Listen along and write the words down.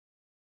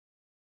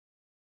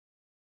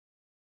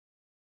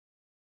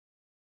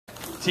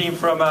team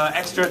from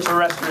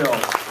Extraterrestrial.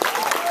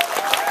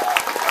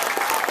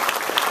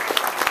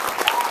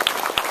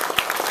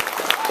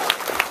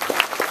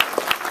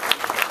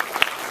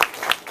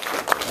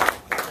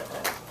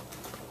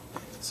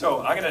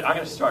 So I'm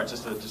gonna start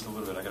just a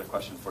little bit. I got a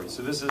question for you.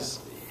 So this is,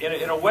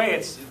 in a way,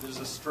 there's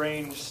a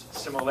strange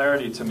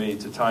similarity to me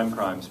to Time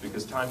Crimes,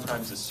 because Time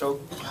Crimes is so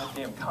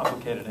goddamn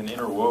complicated and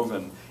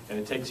interwoven, and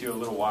it takes you a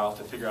little while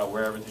to figure out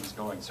where everything's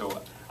going.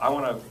 So I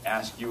want to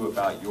ask you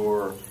about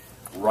your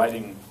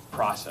writing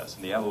process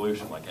and the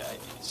evolution.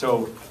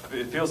 So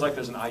it feels like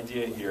there's an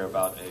idea here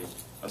about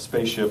a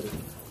spaceship,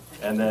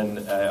 and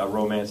then a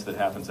romance that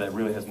happens that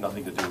really has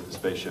nothing to do with the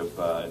spaceship,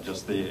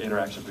 just the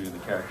interaction between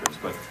the characters.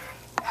 But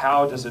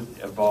how does it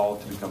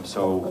evolve to become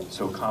so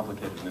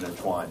complicated and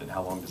intertwined, and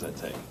how long does that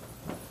take?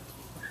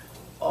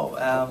 Oh,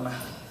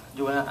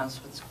 you want to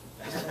answer this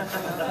question?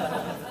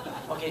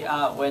 Okay,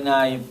 when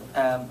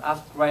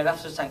right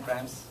after Time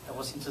Crimes, I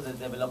was into the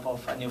development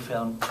of a new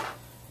film,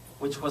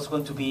 which was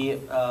going to be,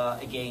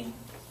 again,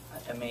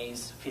 a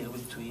maze filled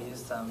with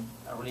twists and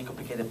a really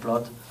complicated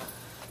plot.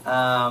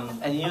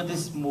 And you know,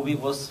 this movie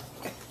was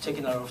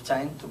taking a lot of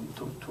time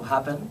to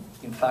happen.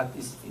 In fact,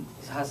 it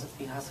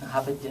hasn't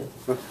happened yet.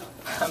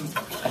 I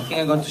think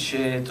I'm going to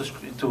share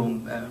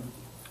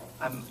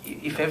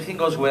if everything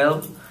goes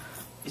well,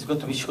 it's going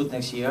to be shoot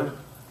next year.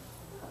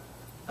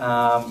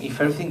 If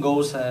everything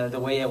goes the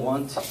way I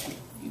want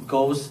it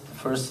goes, the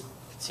first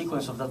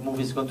sequence of that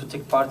movie is going to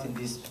take part in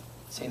this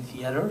same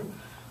theater.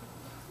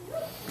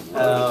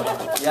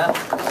 Yeah.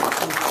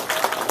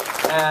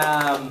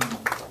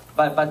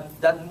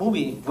 But that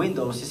movie,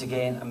 Windows, is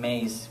again a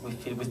maze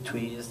filled with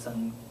twists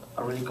and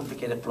a really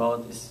complicated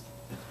plot.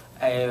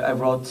 I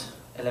wrote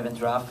 11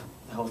 drafts,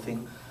 the whole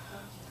thing.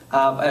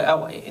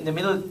 In the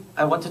middle,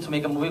 I wanted to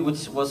make a movie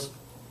which was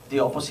the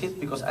opposite,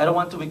 because I don't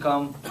want to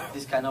become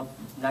this kind of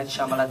Night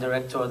Shyamalan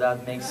director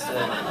that makes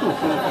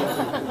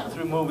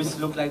 3 movies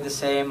look like the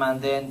same, and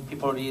then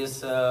people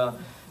is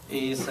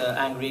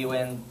angry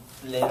when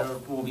later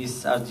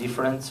movies are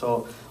different.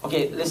 So,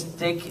 okay, let's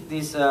take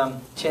this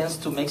chance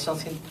to make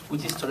something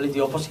which is totally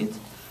the opposite.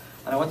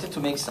 And I wanted to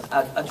make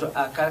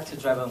a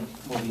character-driven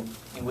movie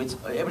in which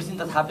everything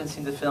that happens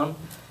in the film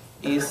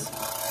is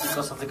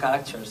because of the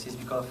characters, is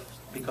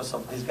because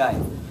of this guy,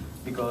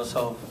 because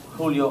of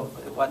Julio,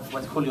 what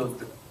Julio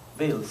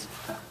builds.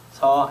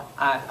 So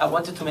I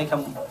wanted to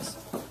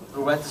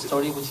write a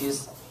story which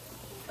is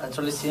a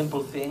totally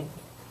simple thing,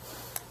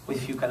 with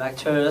few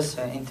characters,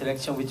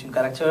 interaction between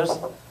characters.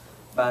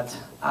 But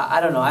I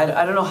don't know.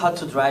 I don't know how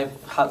to I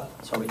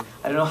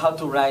don't know how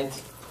to write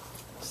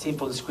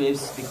simple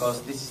scripts,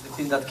 because this is the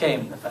thing that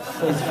came.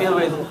 It's filled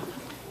with.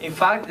 In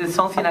fact, it's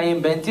something I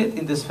invented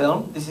in this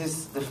film. This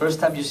is the first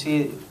time you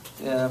see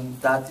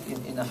that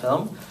in a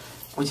film,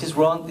 which is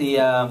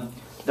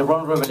the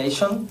wrong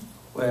revelation,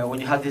 where when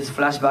you have these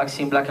flashbacks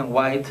in black and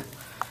white,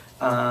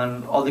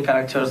 and all the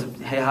characters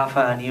have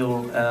a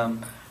new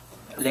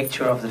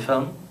lecture of the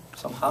film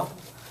somehow,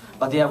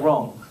 but they are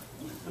wrong.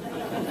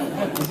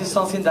 This is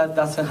something that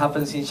doesn't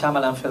happen in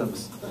Shyamalan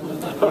films.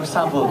 For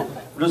example,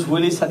 Bruce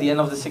Willis at the end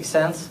of The Sixth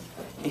Sense,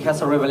 he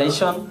has a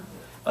revelation,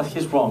 but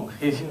he's wrong.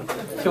 He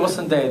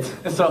wasn't dead.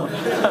 So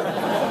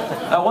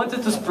I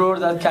wanted to explore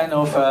that kind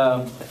of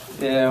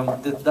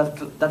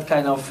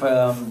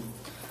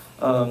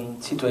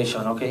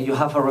situation. Okay, you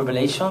have a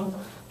revelation,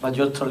 but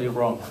you're totally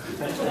wrong.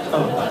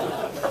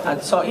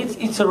 And so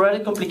it's a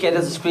really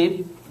complicated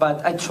script,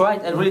 but I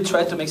really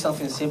tried to make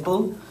something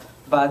simple,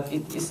 but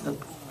it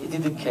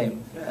didn't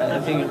came. I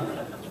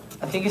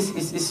think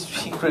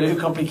it's incredibly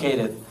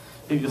complicated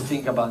if you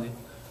think about it.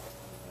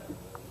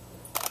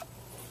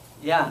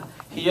 Yeah,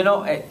 you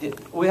know,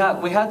 we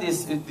had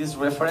this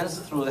reference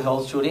through the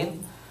whole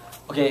shooting.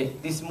 Okay,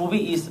 this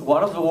movie is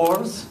War of the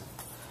Worlds,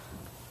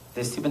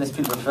 the Steven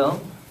Spielberg film,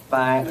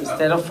 but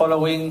instead of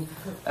following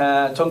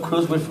Tom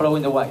Cruise, we're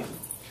following the wife.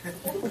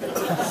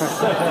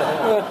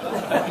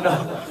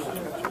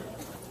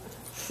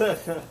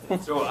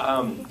 So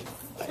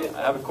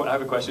I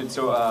have a question.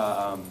 So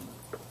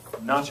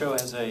Nacho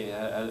has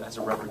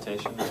a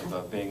reputation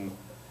of being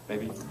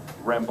maybe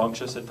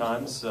rambunctious at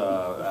times,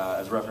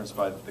 as referenced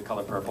by the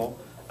color purple.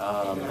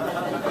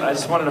 I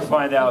just wanted to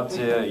find out,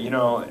 you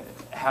know,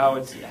 how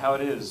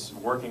it is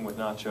working with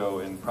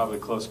Nacho in probably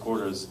close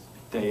quarters,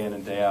 day in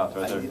and day out.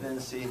 I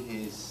didn't see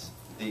his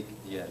dick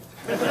yet.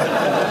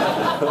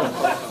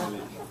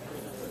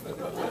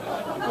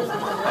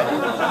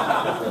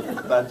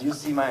 But you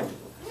see mine.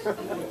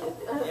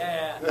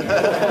 Yeah.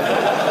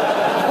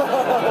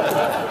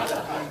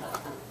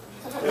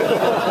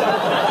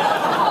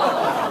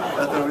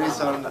 That's the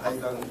reason I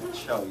don't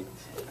show it.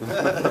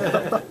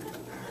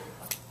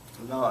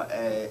 No,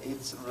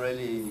 it's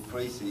really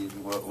crazy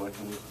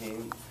working with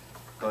him,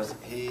 because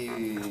he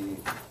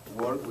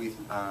worked with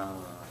a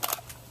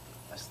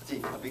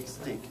big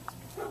stick.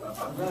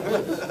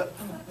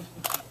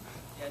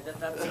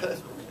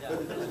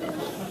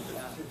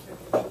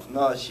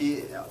 No,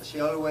 she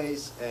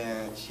always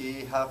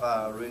she have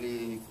a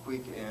really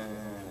quick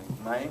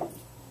mind,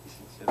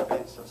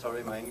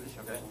 sorry, my English,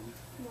 okay?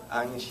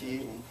 And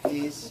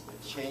he's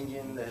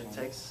changing the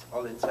text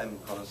all the time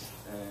because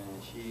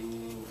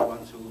she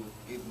wants to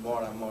give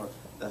more and more.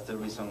 That's the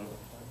reason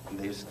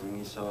the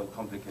screen is so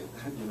complicated,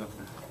 you know.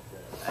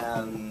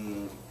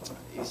 And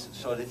it's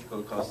so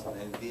difficult because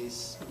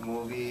this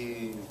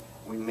movie,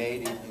 we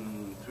made it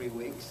in 3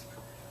 weeks,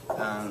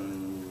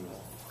 and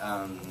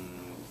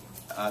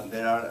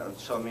there are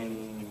so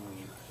many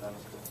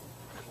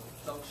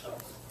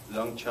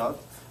long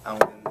shots,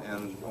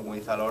 and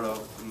with a lot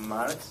of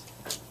marks.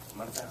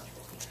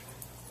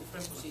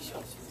 Different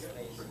positions in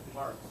space.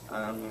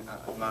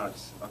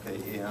 Marks, okay.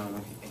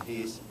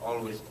 He's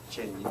always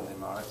changing the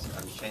marks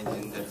and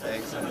changing the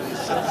text, and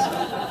it's so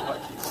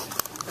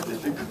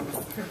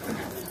difficult.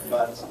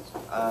 But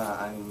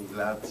I'm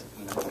glad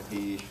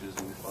he chose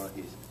me for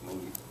his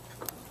movie.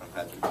 I'm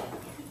happy.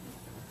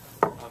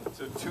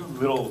 So 2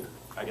 little,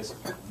 I guess,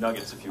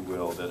 nuggets, if you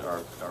will, that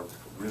are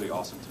really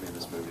awesome to me in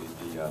this movie.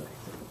 The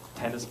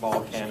tennis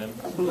ball cannon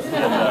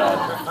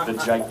and the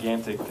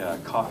gigantic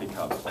coffee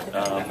cup.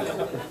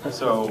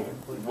 So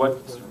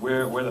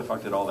where the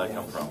fuck did all that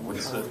come from?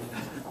 What's it?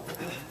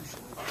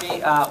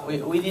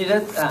 Okay, we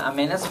needed a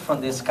menace from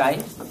the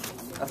sky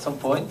at some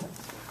point,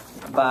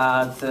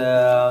 but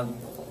a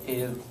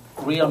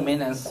real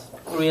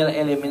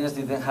alien menace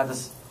didn't have the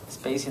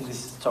space in this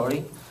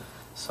story.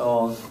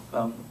 So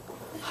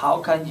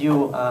how can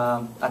you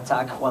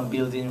attack one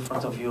building in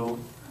front of you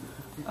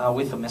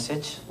with a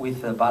message,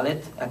 with a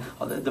ballot?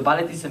 The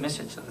ballot is a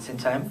message at the same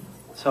time.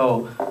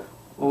 So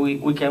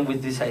we came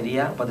with this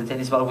idea, but the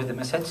tennis ball with the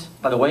message.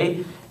 By the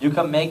way, you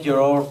can make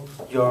your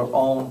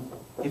own.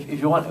 If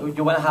you want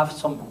to have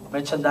some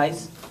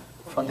merchandise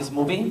from this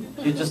movie,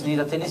 you just need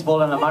a tennis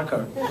ball and a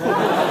marker.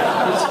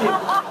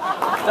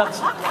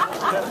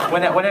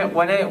 When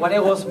I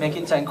was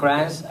making Time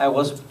Crimes, I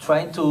was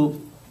trying to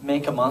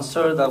make a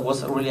monster that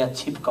was really a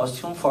cheap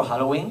costume for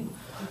Halloween.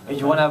 If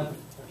you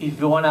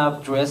wanna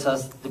dress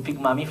as the Big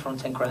Mommy from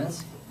Time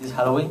Crimes this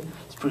Halloween,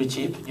 it's pretty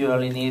cheap. You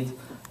only need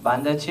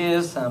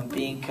bandages and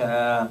pink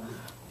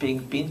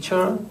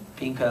pincher,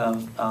 pink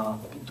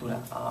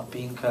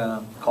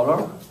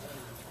color,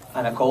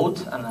 and a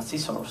coat and a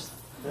scissors.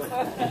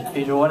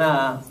 If you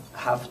wanna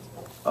have,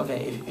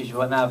 if you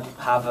wanna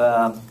have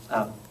a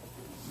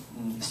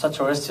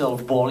extraterrestrial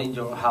ball in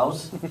your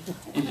house,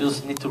 you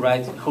just need to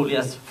write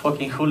Julia's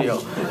fucking Julio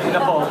in a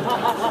ball.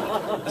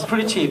 It's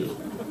pretty cheap.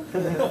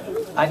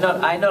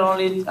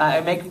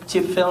 I make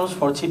cheap films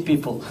for cheap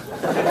people.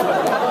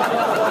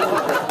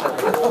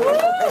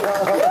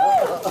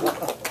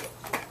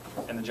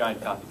 And the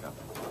giant coffee cup.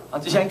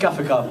 And the giant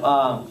coffee cup.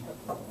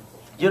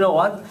 You know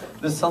what?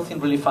 There's something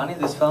really funny in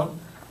this film,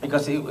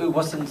 because it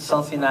wasn't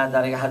something that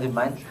I had in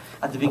mind.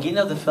 At the beginning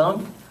of the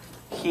film,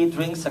 he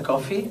drinks a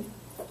coffee,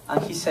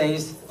 and he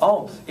says,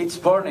 "Oh, it's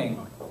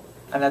burning."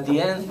 And at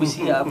the end, we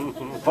see a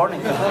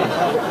burning coffee.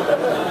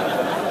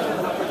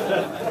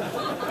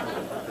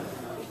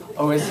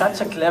 Oh, it's such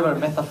a clever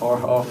metaphor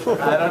of,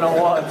 I don't know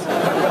what.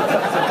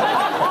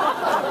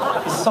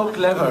 It's so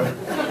clever.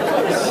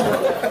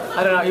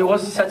 I don't know, it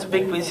was such a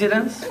big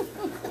coincidence.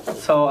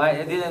 So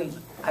I didn't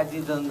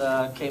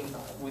came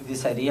with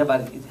this idea,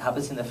 but it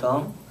happens in the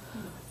film.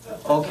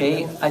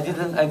 Okay, I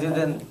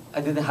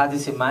didn't have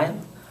this in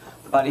mind.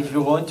 But if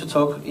you're going to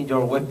talk in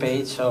your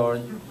webpage or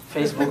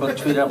Facebook or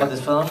Twitter about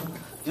this film,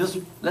 just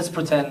let's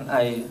pretend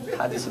I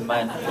had this in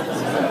mind.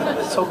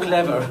 It's so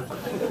clever.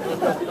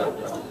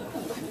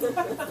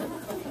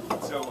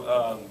 So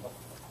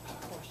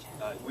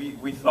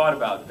we thought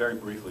about very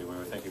briefly when we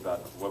were thinking about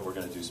what we're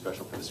going to do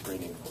special for the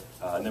screening,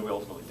 and then we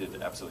ultimately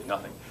did absolutely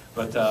nothing.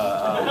 But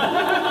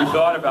we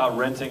thought about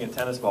renting a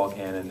tennis ball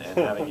cannon and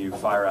having you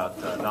fire out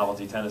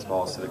novelty tennis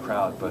balls to the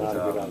crowd. But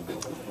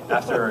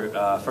after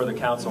further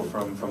counsel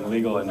from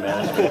legal and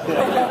management,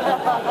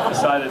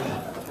 decided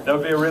that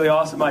would be a really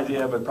awesome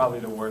idea, but probably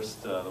the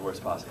worst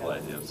possible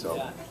idea.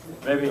 So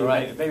maybe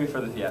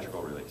for the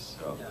theatrical release.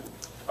 So.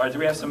 All right, do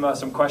we have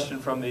some question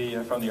from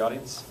the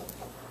audience?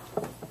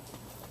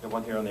 Got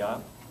one here on the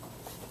aisle.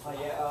 Hi,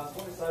 yeah, I just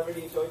want to say I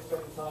really enjoyed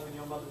spending time in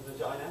your mother's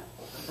vagina.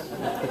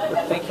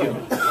 Thank you.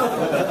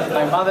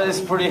 My mother is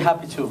pretty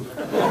happy too.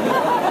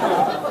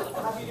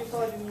 Have you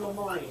decided in your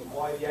mind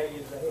why the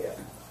aliens are here?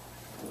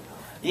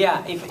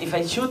 Yeah,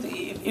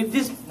 if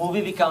this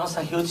movie becomes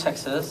a huge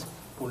success,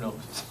 who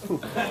knows?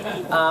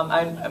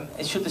 I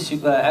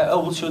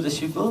will shoot the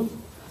sequel.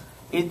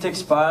 It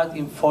takes part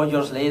in 4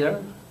 years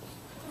later.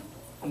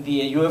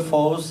 The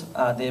UFOs,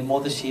 the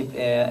mothership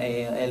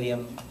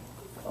alien,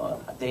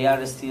 they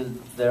are still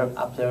there,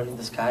 up there in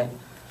the sky.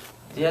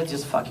 They are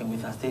just fucking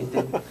with us.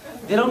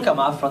 They don't come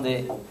out from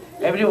the...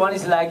 Everyone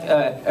is like,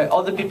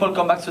 all the people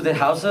come back to their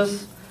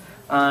houses,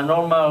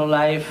 normal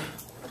life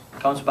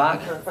comes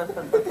back,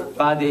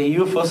 but the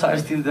UFOs are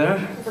still there.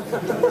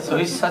 So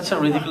it's such a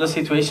ridiculous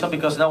situation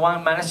because no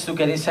one managed to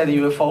get inside the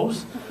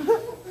UFOs,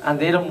 and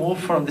they don't move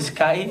from the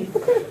sky.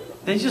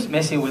 They're just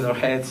messing with our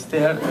heads.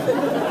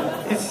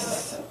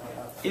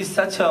 It's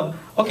such a...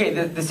 Okay,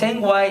 the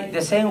same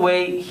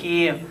way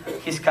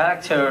his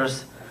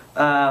characters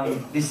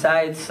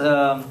decides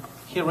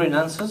he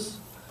renounces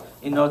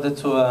in order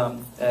to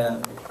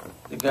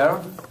the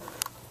girl.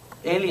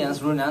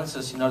 Aliens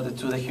renounces in order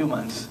to the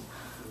humans.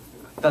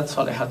 That's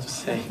all I have to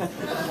say.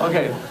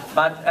 Okay,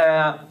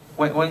 but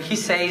when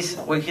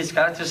his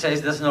character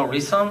says there's no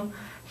reason,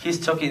 he's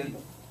talking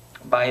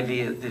by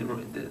the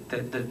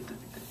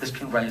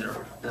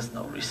screenwriter. There's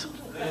no reason.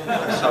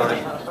 I'm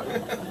sorry.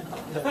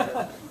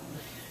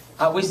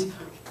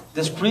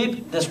 The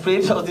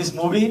script of this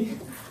movie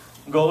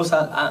goes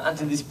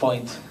until this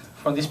point.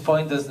 From this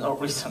point, there's no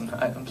reason.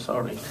 I'm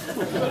sorry.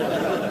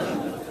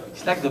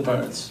 It's like the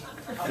birds.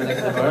 You like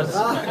the birds?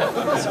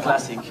 It's a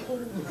classic.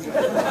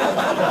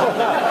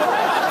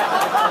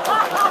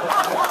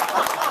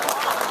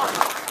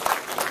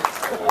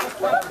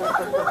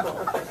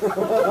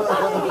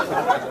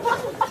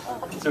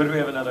 So do we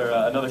have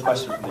another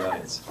question from the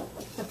audience?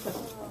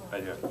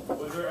 Right here.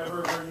 Was there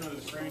ever a version of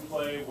the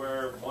screenplay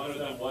where one of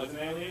them was an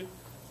alien?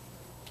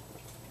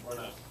 Or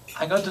not?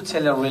 I'm going to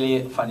tell a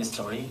really funny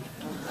story.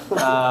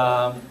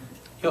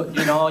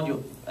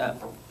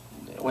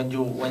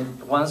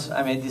 Once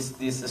I made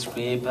this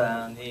script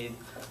and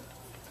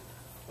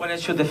when I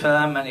shoot the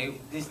film, and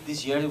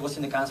this year it was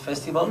in the Cannes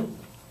Festival,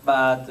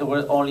 but there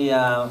was only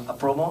a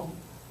promo,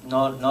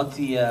 not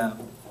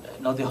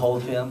the whole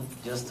film,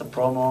 just a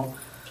promo.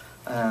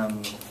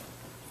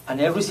 And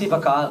I received a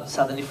call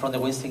suddenly from the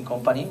Weinstein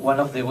Company, one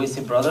of the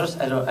Weinstein brothers.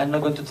 I'm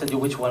not going to tell you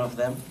which one of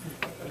them.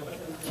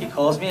 He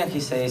calls me and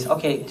he says,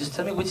 "Okay, just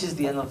tell me which is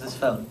the end of this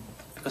film,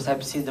 because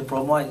I've seen the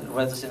promo, I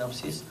read the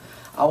synopsis.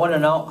 I want to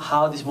know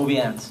how this movie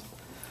ends."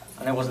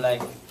 And I was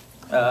like,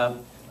 I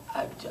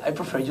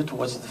prefer you to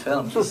watch the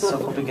film. It's so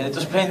complicated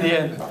to explain the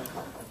end.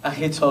 And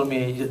he told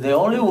me, the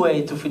only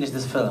way to finish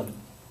this film,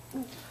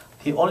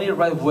 the only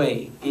right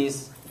way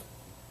is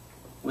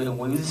when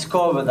we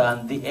discover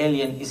that the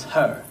alien is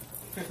her.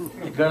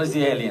 The girl is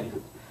the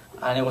alien.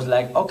 And I was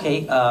like,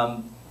 okay,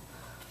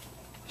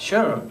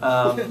 sure.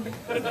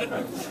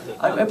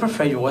 I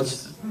prefer you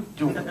watch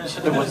the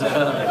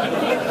film.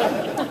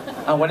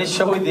 And when he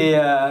showed the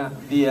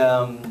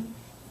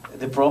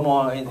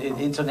promo in the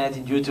internet,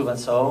 in YouTube and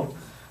so,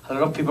 a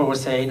lot of people were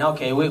saying,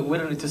 okay, we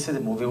don't need to see the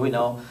movie, we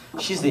know.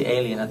 She's the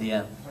alien at the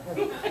end.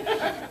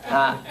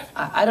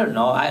 I don't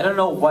know. I don't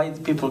know why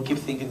people keep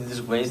thinking in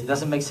these ways. It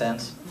doesn't make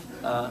sense.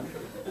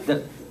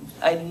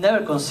 I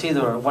never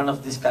consider one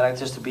of these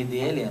characters to be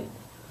the alien.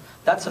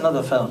 That's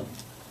another film.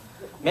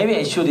 Maybe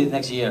I shoot it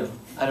next year.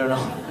 I don't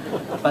know.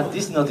 But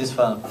this is not this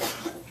film.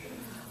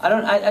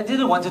 I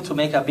didn't want to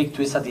make a big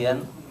twist at the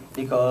end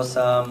because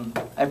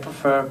I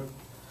prefer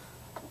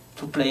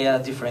to play a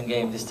different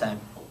game this time.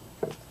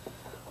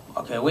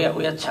 Okay, we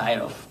are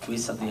tired of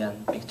twists at the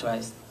end, big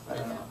twist. I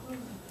don't know.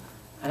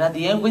 And at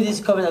the end we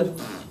discovered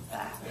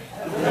that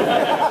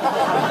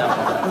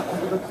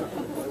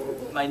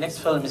my next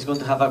film is going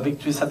to have a big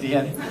twist at the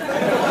end.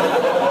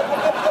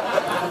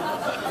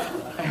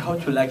 I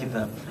hope you like it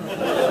then.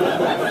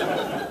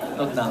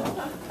 Not now.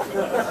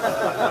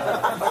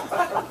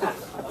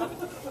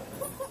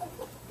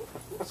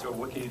 So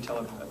what can you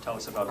tell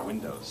us about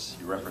Windows?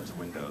 You referenced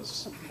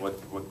Windows.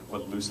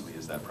 What loosely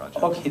is that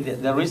project? Okay,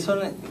 the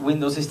reason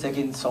Windows is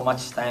taking so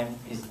much time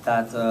is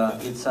that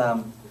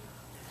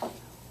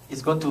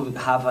it's going to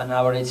have an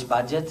average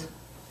budget,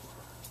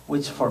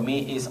 which for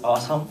me is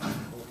awesome.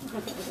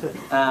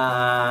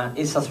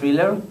 It's a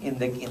thriller in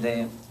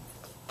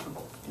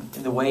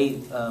the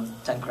way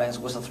Time Crimes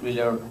was a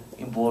thriller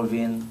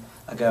involving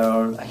a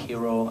girl, a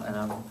hero, and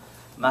a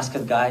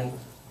masked guy.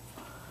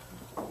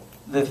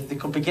 The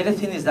complicated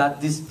thing is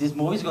that this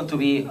movie is going to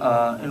be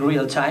in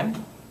real time,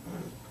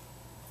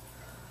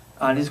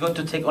 and it's going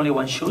to take only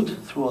one shoot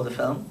through all the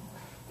film.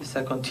 It's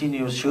a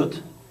continuous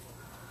shoot,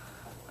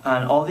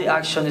 and all the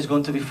action is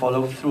going to be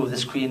followed through the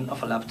screen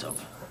of a laptop.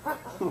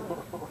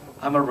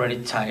 I'm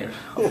already tired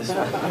of this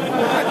film.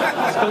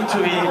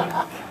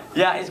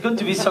 It's going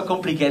to be so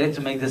complicated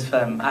to make this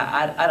film.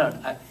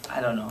 I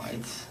don't know.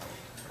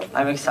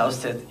 I'm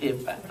exhausted,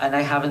 and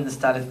I haven't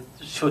started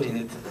shooting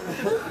it.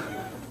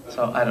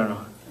 So I don't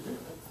know.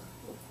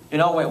 You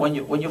know, when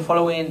you're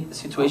following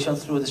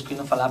situations through the screen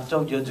of a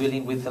laptop, you're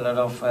dealing with a lot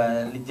of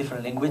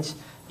different language,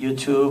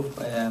 YouTube,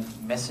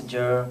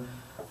 Messenger,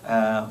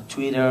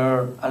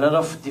 Twitter, a lot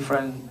of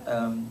different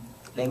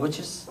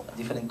languages,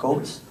 different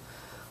codes.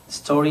 The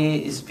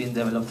story is being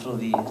developed through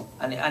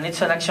and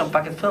it's an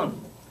action-packed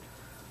film.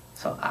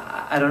 So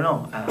I don't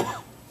know.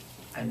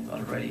 I'm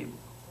already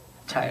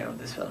tired of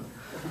this film.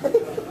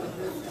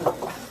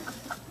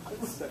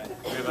 Do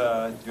you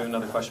have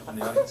another question from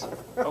the audience?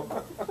 Oh,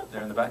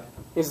 there in the back.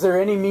 Is there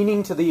any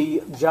meaning to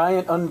the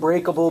giant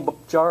unbreakable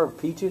jar of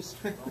peaches?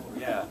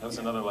 Yeah, that was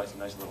another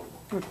nice little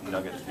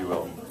nugget, if you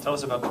will. Tell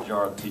us about the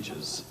jar of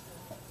peaches.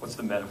 What's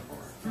the metaphor?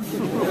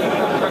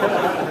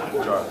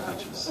 The jar of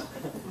peaches.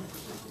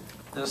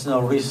 There's no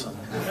reason.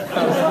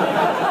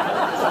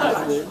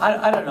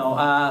 I don't know.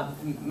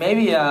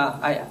 Maybe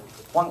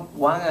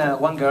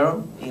one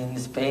girl in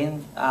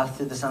Spain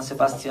after the San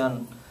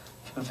Sebastian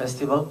Film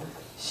Festival,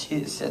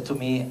 she said to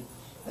me,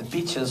 the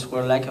peaches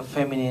were like a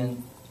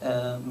feminine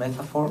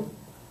metaphor.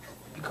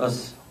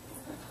 because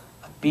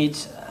a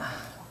peach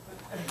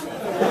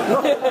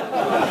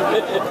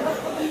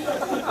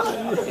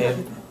it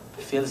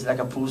feels like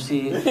a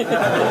pussy.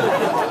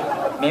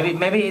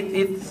 Maybe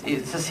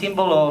it's a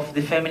symbol of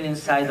the feminine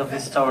side of the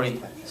story.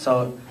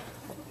 So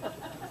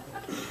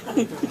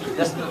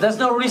there's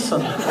no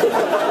reason.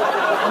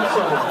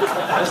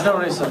 There's no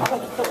reason.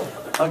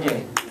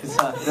 Okay,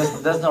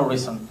 there's no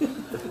reason.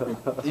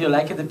 Do you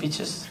like it, the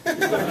peaches?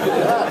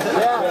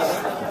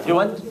 You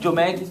want to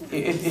make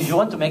if you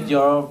want to make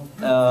your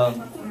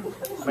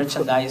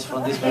merchandise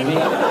from this movie,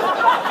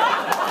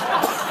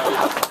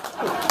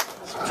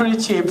 it's pretty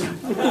cheap.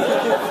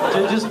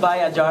 You just buy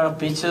a jar of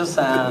peaches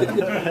and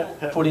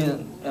put it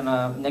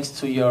next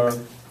to your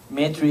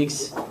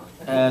Matrix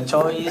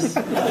toys.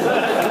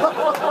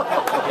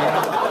 Okay.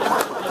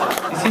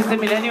 This is the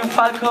Millennium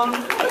Falcon.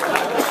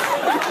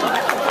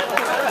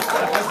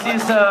 This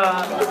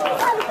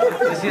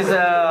is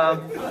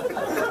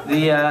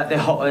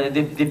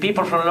the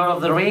people from Lord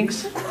of the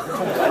Rings,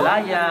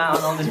 Elijah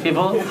and all these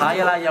people. Hi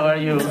Elijah, where are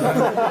you?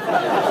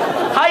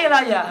 Hi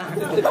Elijah.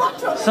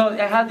 So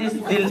I had this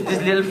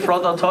little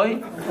Frodo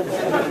toy,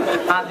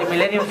 and the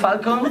Millennium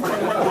Falcon,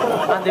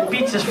 and the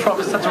peaches from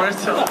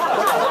Extraterrestrial.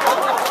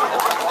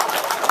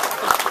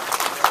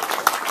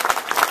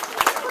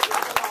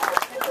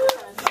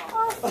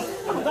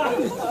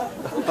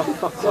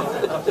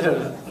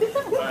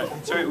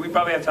 So we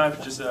probably have time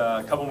for just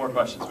a couple more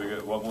questions. We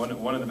got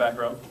one in the back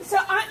row. So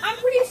I'm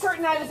pretty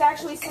certain I was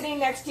actually sitting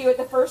next to you at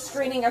the first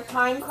screening of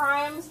Time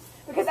Crimes,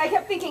 because I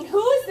kept thinking,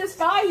 who is this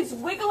guy who's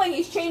wiggling,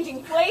 he's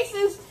changing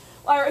places,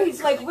 or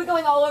he's like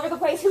wiggling all over the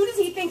place, who does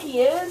he think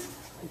he is?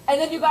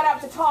 And then you got up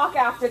to talk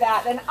after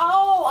that, and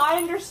oh, I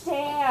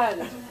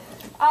understand.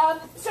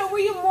 So were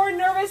you more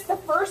nervous the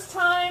first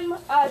time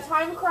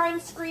Time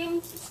Crimes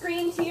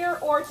screened here,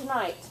 or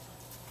tonight?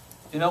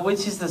 You know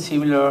which is the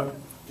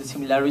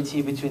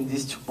similarity between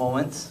these two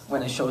moments,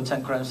 when I showed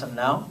Time Crimes and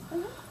now?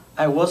 Mm-hmm.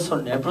 I was so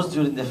nervous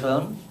during the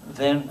film,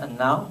 then and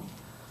now.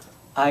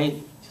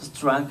 I just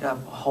drank a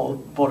whole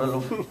bottle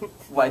of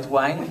white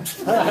wine.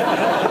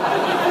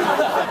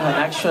 And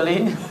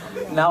actually,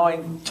 now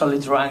I'm totally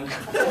drunk.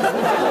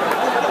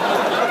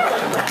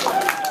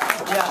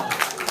 Yeah.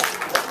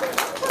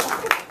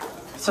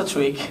 It's a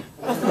trick.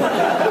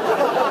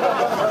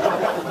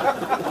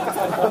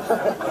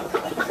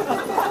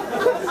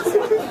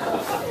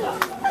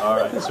 All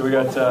right, so we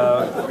got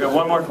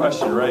one more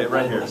question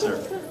right here, sir.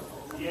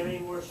 Do you have any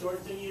more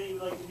shorts in you that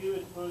you'd like to do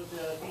as opposed to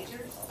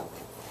features?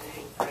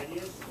 Any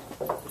ideas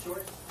for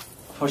shorts?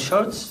 For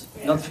shorts?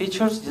 Yeah. Not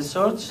features, just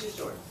shorts? Just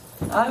shorts.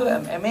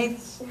 I made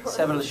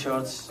several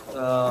shorts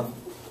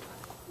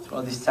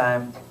throughout this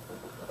time.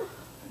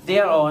 They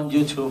are on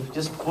YouTube.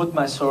 Just put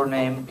my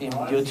surname in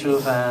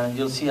YouTube and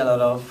you'll see a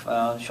lot of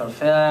short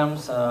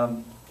films,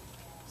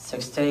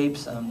 sex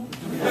tapes.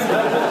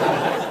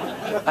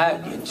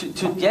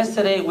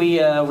 Yesterday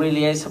we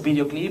released a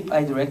video clip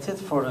I directed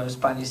for a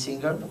Spanish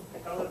singer. The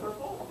color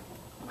purple?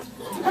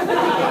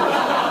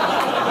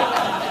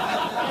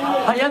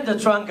 I am the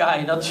drunk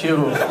guy, not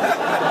you.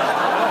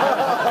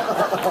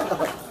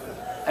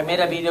 I made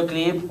a video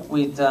clip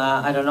with,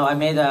 I don't know, I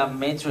made a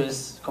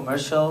Matrix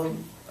commercial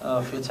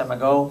a few time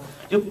ago.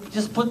 You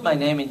just put my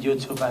name in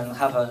YouTube and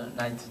have a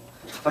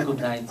good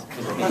night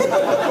with me.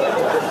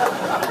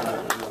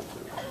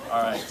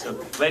 All right, so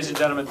ladies and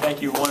gentlemen,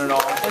 thank you one and all.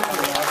 Tell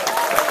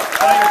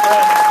your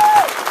friends.